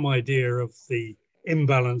you some idea of the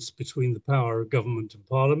imbalance between the power of government and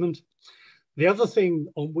Parliament. The other thing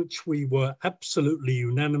on which we were absolutely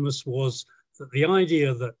unanimous was that the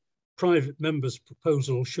idea that private members'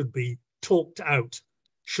 proposal should be talked out,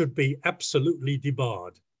 should be absolutely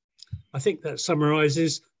debarred. I think that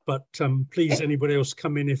summarises, but please, anybody else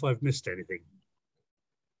come in if I've missed anything.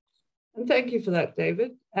 And thank you for that,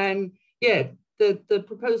 David. And yeah, the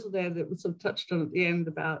proposal there that was sort of touched on at the end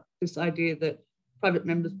about this idea that private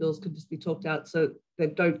members' bills could just be talked out so they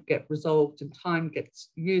don't get resolved and time gets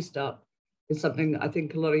used up is something that I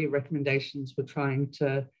think a lot of your recommendations were trying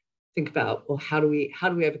to think about, or how do we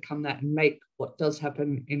overcome that and make what does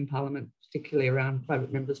happen in Parliament, particularly around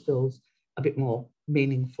private members' bills, a bit more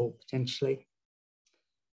meaningful potentially.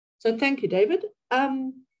 So thank you, David.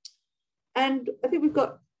 And I think we've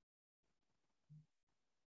got,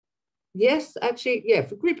 yes, actually, yeah,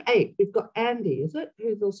 for Group 8, we've got Andy, is it?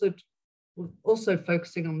 Who's also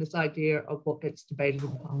focusing on this idea of what gets debated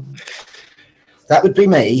in Parliament. That would be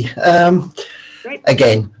me.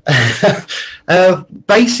 again.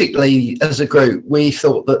 Basically, as a group, we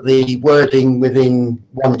thought that the wording within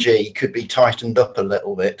 1G could be tightened up a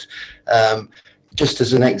little bit. Just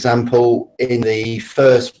as an example, in the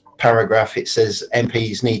first paragraph, it says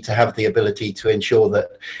MPs need to have the ability to ensure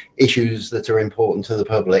that issues that are important to the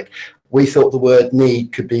public. We thought the word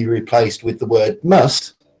need could be replaced with the word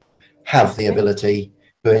must have the ability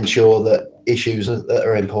to ensure that issues that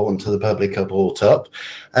are important to the public are brought up.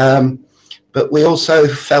 But we also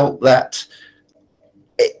felt that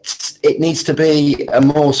it needs to be a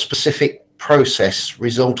more specific process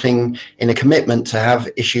resulting in a commitment to have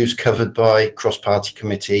issues covered by cross-party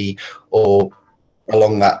committee or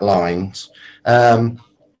along that lines,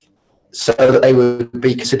 so that they would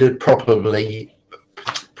be considered properly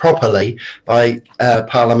by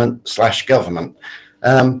Parliament/government.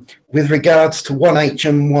 With regards to 1H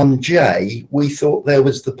and 1J, we thought there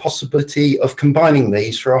was the possibility of combining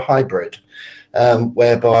these for a hybrid,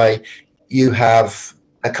 whereby you have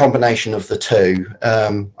a combination of the two.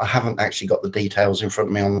 I haven't actually got the details in front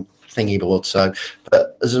of me on thingy board,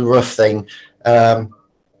 but as a rough thing,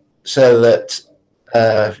 so that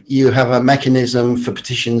you have a mechanism for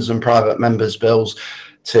petitions and private members' bills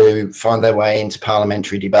to find their way into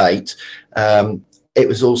parliamentary debate. It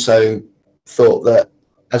was also thought that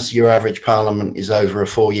as your average parliament is over a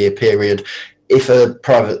 4-year period, if a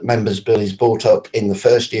private member's bill is brought up in the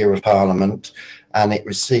first year of parliament and it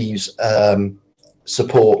receives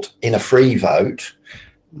support in a free vote,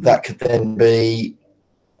 that could then be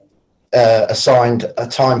assigned a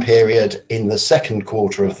time period in the second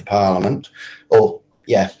quarter of the parliament, or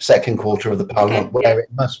second quarter of the parliament, where it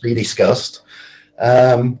must be discussed,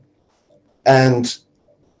 and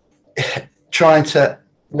trying to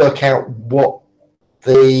work out what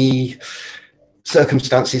the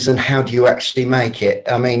circumstances and how do you actually make it.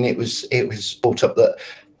 I mean, it was brought up that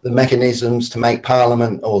the mechanisms to make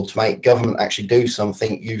Parliament or to make government actually do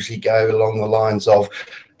something usually go along the lines of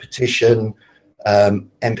petition,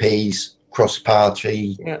 MPs,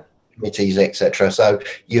 cross-party committees, etc. So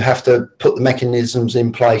you have to put the mechanisms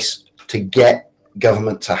in place to get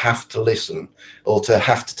government to have to listen or to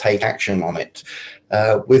have to take action on it.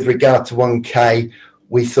 With regard to 1K,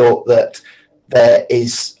 we thought that there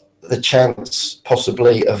is the chance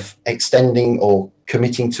possibly of extending or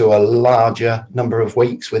committing to a larger number of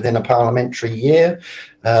weeks within a parliamentary year.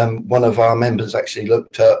 One of our members actually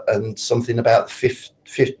looked at something about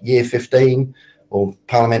year 15 or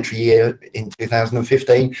parliamentary year in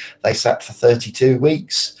 2015. They sat for 32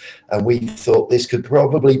 weeks. We thought this could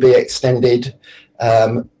probably be extended.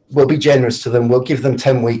 We'll be generous to them. We'll give them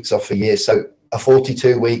 10 weeks off a year. So a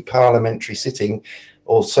 42-week parliamentary sitting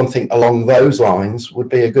or something along those lines would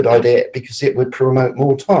be a good idea, because it would promote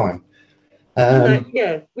more time.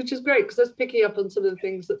 Which is great, because that's picking up on some of the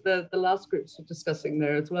things that the last groups were discussing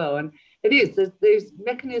there as well. And it is, there's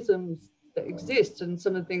mechanisms that exist, and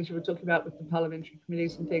some of the things you were talking about with the parliamentary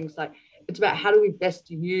committees and things like, it's about how do we best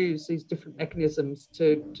use these different mechanisms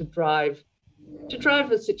to drive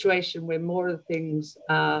a situation where more things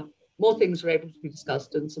are able to be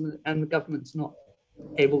discussed, and the government's not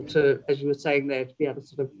able to, as you were saying there, to be able to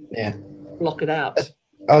sort of block it out.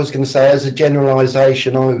 I was going to say, as a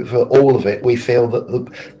generalisation over all of it, we feel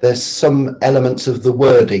that there's some elements of the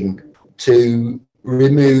wording to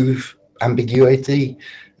remove ambiguity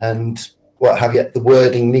and what have you. The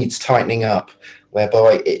wording needs tightening up,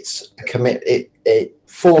 whereby it's it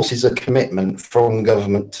forces a commitment from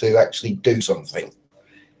government to actually do something.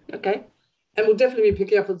 Okay, and we'll definitely be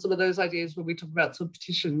picking up on some of those ideas when we talk about some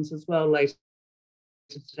petitions as well later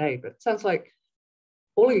today. But it sounds like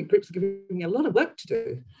all of your groups are giving me a lot of work to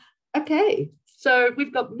do. Okay, so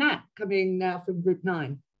we've got Matt coming now from Group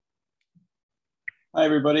 9. Hi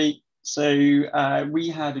everybody. So we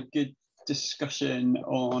had a good discussion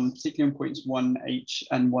on particularly on points 1H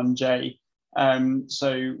and 1J.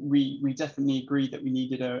 So we definitely agreed that we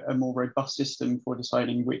needed a more robust system for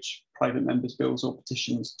deciding which private members' bills or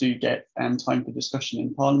petitions do get time for discussion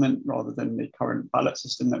in Parliament, rather than the current ballot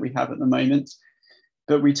system that we have at the moment.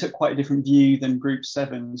 But we took quite a different view than Group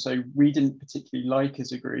 7. So we didn't particularly like,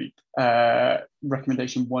 as a group,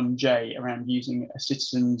 recommendation 1J around using a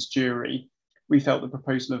citizens' jury. We felt the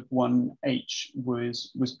proposal of 1H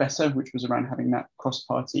was better, which was around having that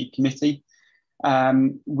cross-party committee.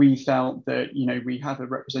 We felt that, we have a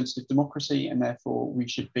representative democracy, and therefore we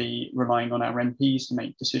should be relying on our MPs to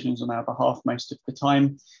make decisions on our behalf most of the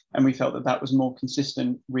time. And we felt that that was more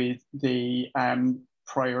consistent with the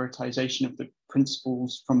prioritisation of the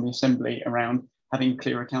principles from the Assembly around having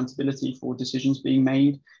clear accountability for decisions being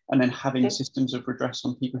made, and then having systems of redress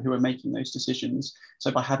on people who are making those decisions.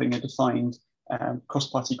 So by having a defined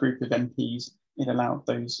cross-party group of MPs, it allowed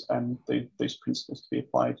those principles to be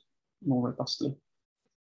applied more robustly.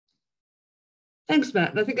 Thanks,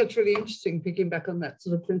 Matt. And I think that's really interesting, picking back on that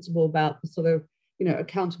sort of principle about the sort of,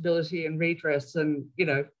 accountability and redress, and,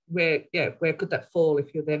 where could that fall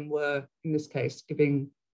if you then were, in this case, giving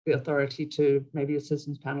the authority to maybe a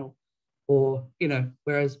citizens panel, or,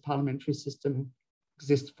 whereas the parliamentary system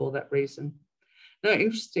exists for that reason. No,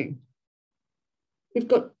 interesting. We've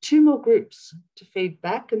got 2 more groups to feed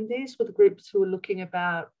back, and these were the groups who were looking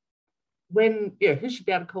about when, who should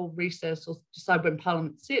be able to call recess or decide when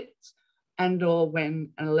Parliament sits, and or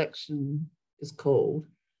when an election is called.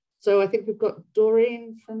 So I think we've got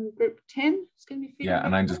Doreen from Group 10. It's going to be yeah,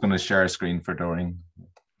 and I'm just going to share a screen for Doreen.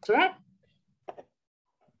 That's all right.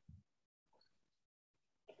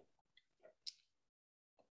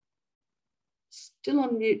 Still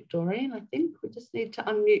on mute, Doreen, I think. We just need to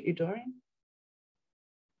unmute you, Doreen.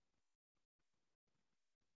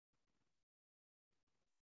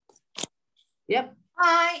 Yep.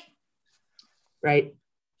 Hi. Right.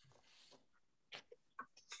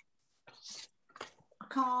 I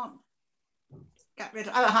can't get rid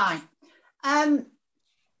of, oh, hi.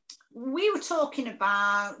 We were talking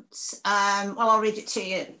about, well, I'll read it to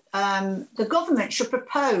you. The government should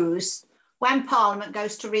propose when Parliament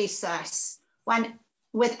goes to recess,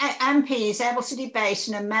 with MPs able to debate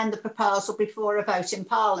and amend the proposal before a vote in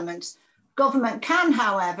Parliament. Government can,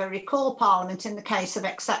 however, recall Parliament in the case of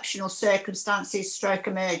exceptional circumstances /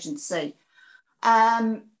 emergency.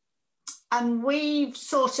 And we've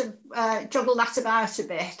sort of juggled that about a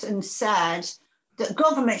bit and said that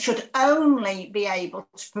government should only be able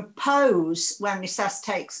to propose when recess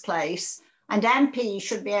takes place, and MPs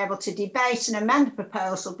should be able to debate and amend the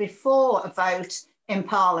proposal before a vote in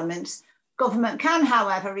Parliament. Government can,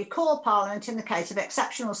 however, recall Parliament in the case of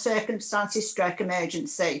exceptional circumstances /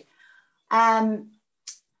 emergency. And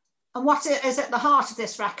what is at the heart of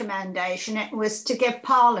this recommendation, it was to give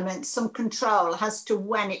Parliament some control as to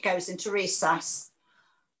when it goes into recess.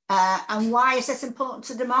 And why is this important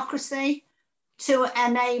to democracy? To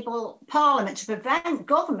enable Parliament to prevent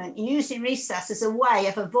government using recess as a way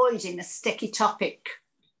of avoiding a sticky topic.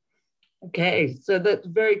 Okay, so that's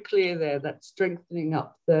very clear there. That's strengthening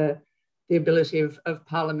up the ability of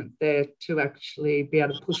Parliament there to actually be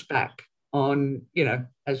able to push back on,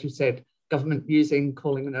 as you said, government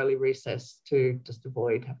calling an early recess to just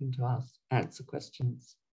avoid having to answer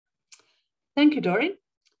questions. Thank you, Doreen.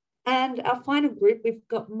 And our final group, we've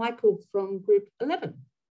got Michael from Group 11.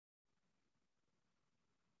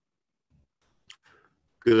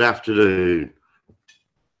 Good afternoon.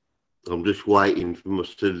 I'm just waiting for my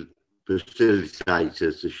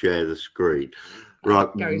facilitators to share the screen. Right,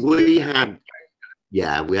 we had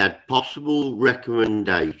possible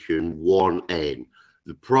recommendation 1N.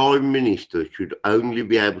 The Prime Minister should only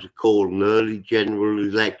be able to call an early general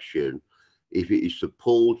election if it is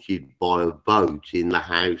supported by a vote in the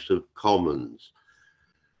House of Commons.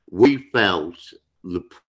 We felt the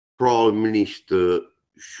Prime Minister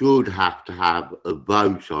should have to have a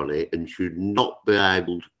vote on it and should not be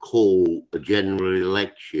able to call a general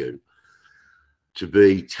election to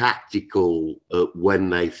be tactical when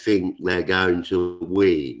they think they're going to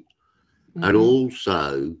win. Mm-hmm. And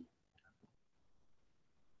also,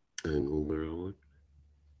 hang on, where are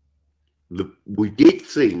we? We did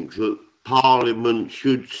think that Parliament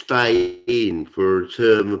should stay in for a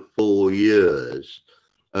term of 4 years,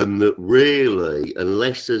 and that really,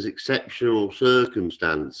 unless there's exceptional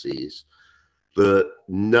circumstances, that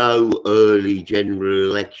no early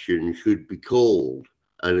general election should be called,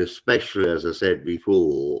 and especially, as I said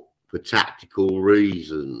before, for tactical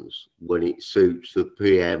reasons when it suits the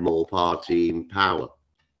PM or party in power.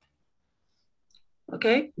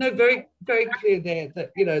 Okay, no, very, very clear there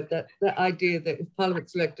that, that idea that if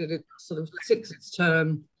Parliament's elected, it sort of sits its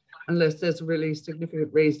term unless there's a really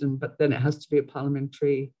significant reason, but then it has to be a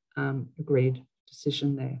parliamentary agreed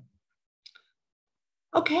decision there.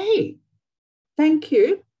 Okay, thank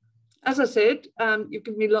you. As I said, you've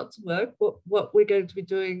given me lots of work. What we're going to be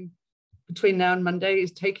doing between now and Monday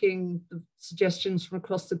is taking the suggestions from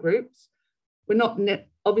across the groups.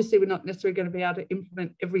 Obviously, we're not necessarily going to be able to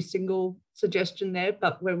implement every single suggestion there,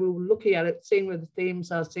 but where we're looking at it, seeing where the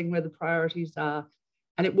themes are, seeing where the priorities are,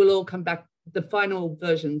 and it will all come back, the final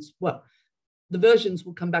versions, the versions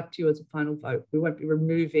will come back to you as a final vote. We won't be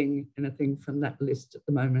removing anything from that list at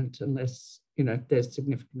the moment unless, there's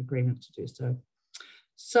significant agreement to do so.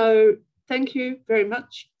 So thank you very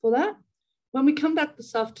much for that. When we come back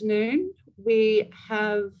this afternoon, we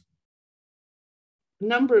have a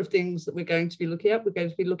number of things that we're going to be looking at. We're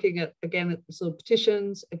going to be looking at, again, at the sort of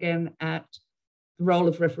petitions, again, at the role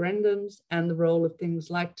of referendums and the role of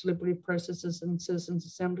things like deliberative processes and citizens'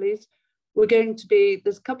 assemblies.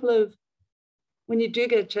 There's a couple of, when you do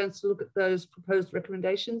get a chance to look at those proposed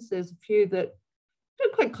recommendations, there's a few that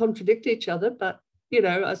don't quite contradict each other, but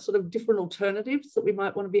are sort of different alternatives that we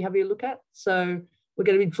might want to be having a look at. So we're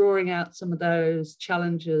going to be drawing out some of those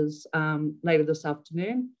challenges later this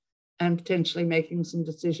afternoon and potentially making some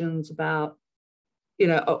decisions about,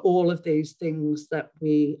 all of these things that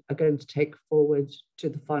we are going to take forward to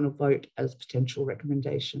the final vote as potential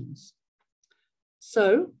recommendations.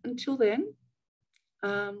 So until then,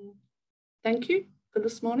 thank you for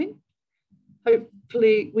this morning.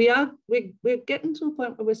 Hopefully we're getting to a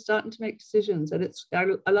point where we're starting to make decisions, and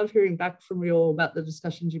I love hearing back from you all about the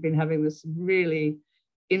discussions you've been having. This really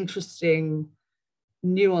interesting,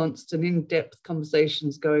 nuanced and in-depth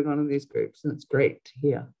conversations going on in these groups, and it's great to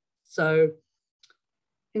hear. So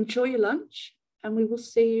enjoy your lunch, and we will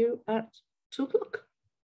see you at 2 o'clock.